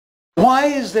Why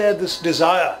is there this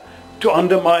desire to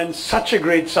undermine such a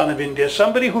great son of India,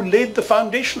 somebody who laid the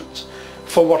foundations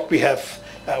for what we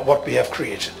have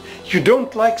created? You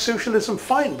don't like socialism,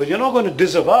 fine, but you're not going to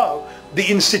disavow the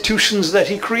institutions that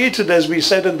he created, as we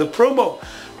said in the promo,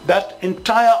 that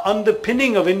entire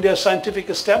underpinning of India's scientific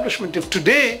establishment. If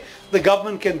today the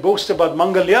government can boast about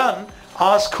Mangalyaan,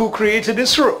 ask who created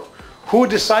ISRO, who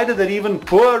decided that even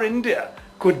poor India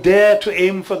could dare to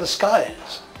aim for the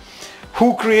skies,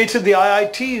 who created the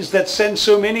IITs that send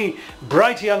so many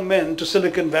bright young men to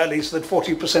Silicon Valley so that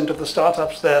 40% of the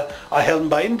startups there are held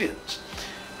by Indians,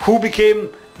 who became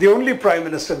the only prime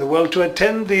minister in the world to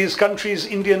attend these countries'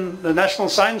 the National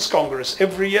Science Congress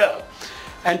every year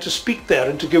and to speak there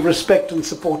and to give respect and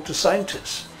support to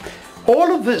scientists.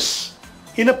 All of this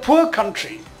in a poor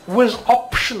country was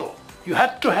optional. You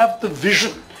had to have the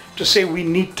vision to say we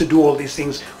need to do all these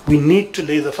things. We need to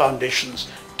lay the foundations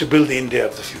to build the India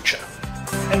of the future.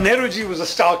 And Nehruji was a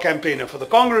star campaigner for the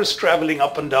Congress, traveling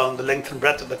up and down the length and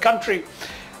breadth of the country.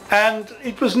 And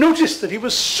it was noticed that he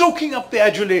was soaking up the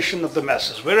adulation of the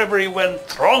masses. Wherever he went,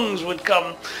 throngs would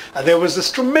come. And there was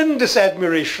this tremendous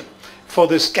admiration for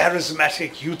this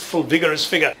charismatic, youthful, vigorous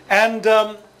figure.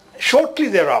 And shortly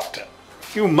thereafter, a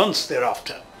few months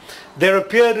thereafter, there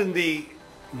appeared in the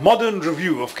Modern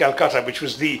Review of Calcutta, which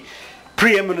was the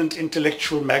preeminent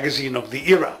intellectual magazine of the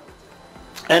era,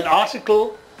 an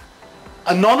article,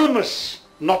 anonymous,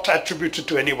 not attributed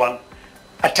to anyone,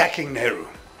 attacking Nehru,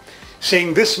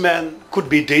 saying this man could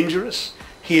be dangerous,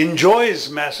 he enjoys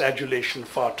mass adulation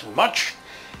far too much,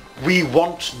 we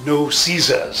want no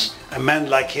Caesars, a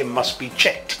man like him must be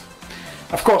checked.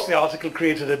 Of course, the article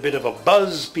created a bit of a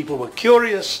buzz. People were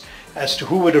curious as to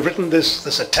who would have written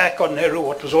this attack on Nehru,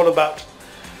 what it was all about.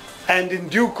 And in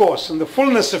due course, in the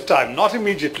fullness of time, not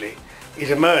immediately, it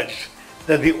emerged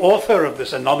that the author of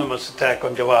this anonymous attack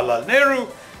on Jawarlal Nehru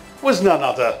was none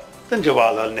other than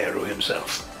Jawarlal Nehru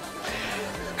himself.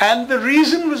 And the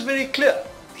reason was very clear.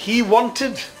 He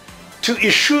wanted to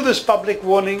issue this public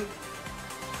warning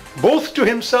both to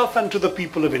himself and to the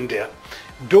people of India.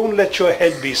 Don't let your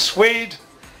head be swayed.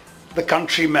 The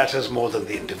country matters more than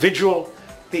the individual.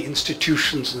 The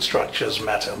institutions and structures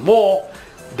matter more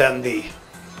than the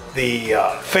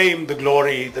fame, the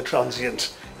glory, the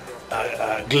transient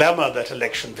glamour that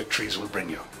election victories will bring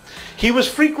you. He was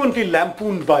frequently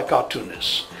lampooned by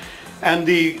cartoonists. And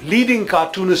the leading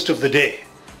cartoonist of the day,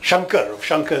 Shankar of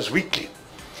Shankar's Weekly,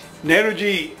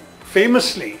 Nehruji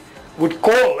famously would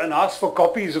call and ask for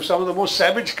copies of some of the most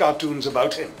savage cartoons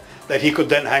about him that he could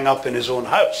then hang up in his own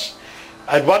house.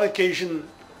 At one occasion,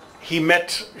 he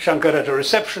met Shankar at a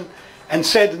reception and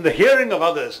said in the hearing of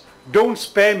others, "Don't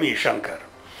spare me, Shankar."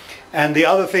 And the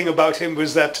other thing about him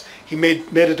was that he made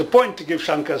it a point to give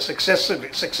Shankar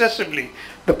successively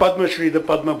the Padma Shri, the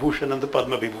Padma Bhushan and the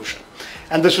Padma Vibhushan.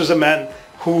 And this was a man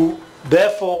who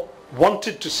therefore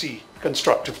wanted to see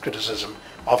constructive criticism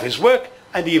of his work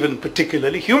and even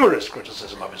particularly humorous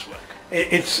criticism of his work.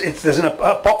 There's an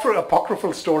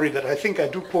apocryphal story that I think I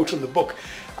do quote in the book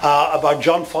about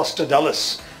John Foster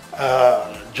Dulles,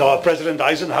 President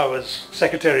Eisenhower's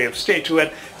Secretary of State, who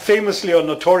had famously or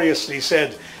notoriously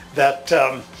said that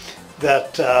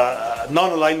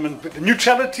non-alignment,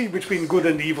 neutrality between good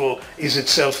and evil is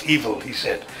itself evil, he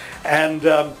said. And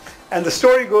the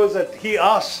story goes that he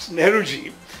asked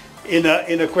Nehruji in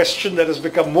a question that has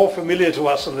become more familiar to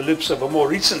us on the lips of a more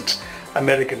recent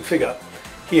American figure.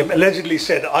 He allegedly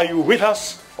said, "Are you with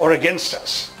us or against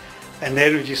us?" And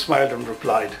Nehruji smiled and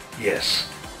replied, "Yes."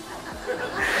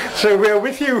 So we are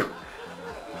with you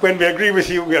when we agree with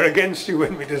you, we are against you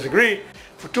when we disagree.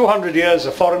 For 200 years,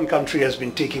 a foreign country has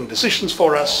been taking decisions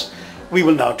for us. We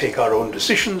will now take our own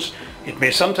decisions. It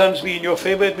may sometimes be in your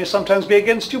favor, it may sometimes be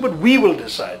against you, but we will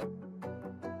decide.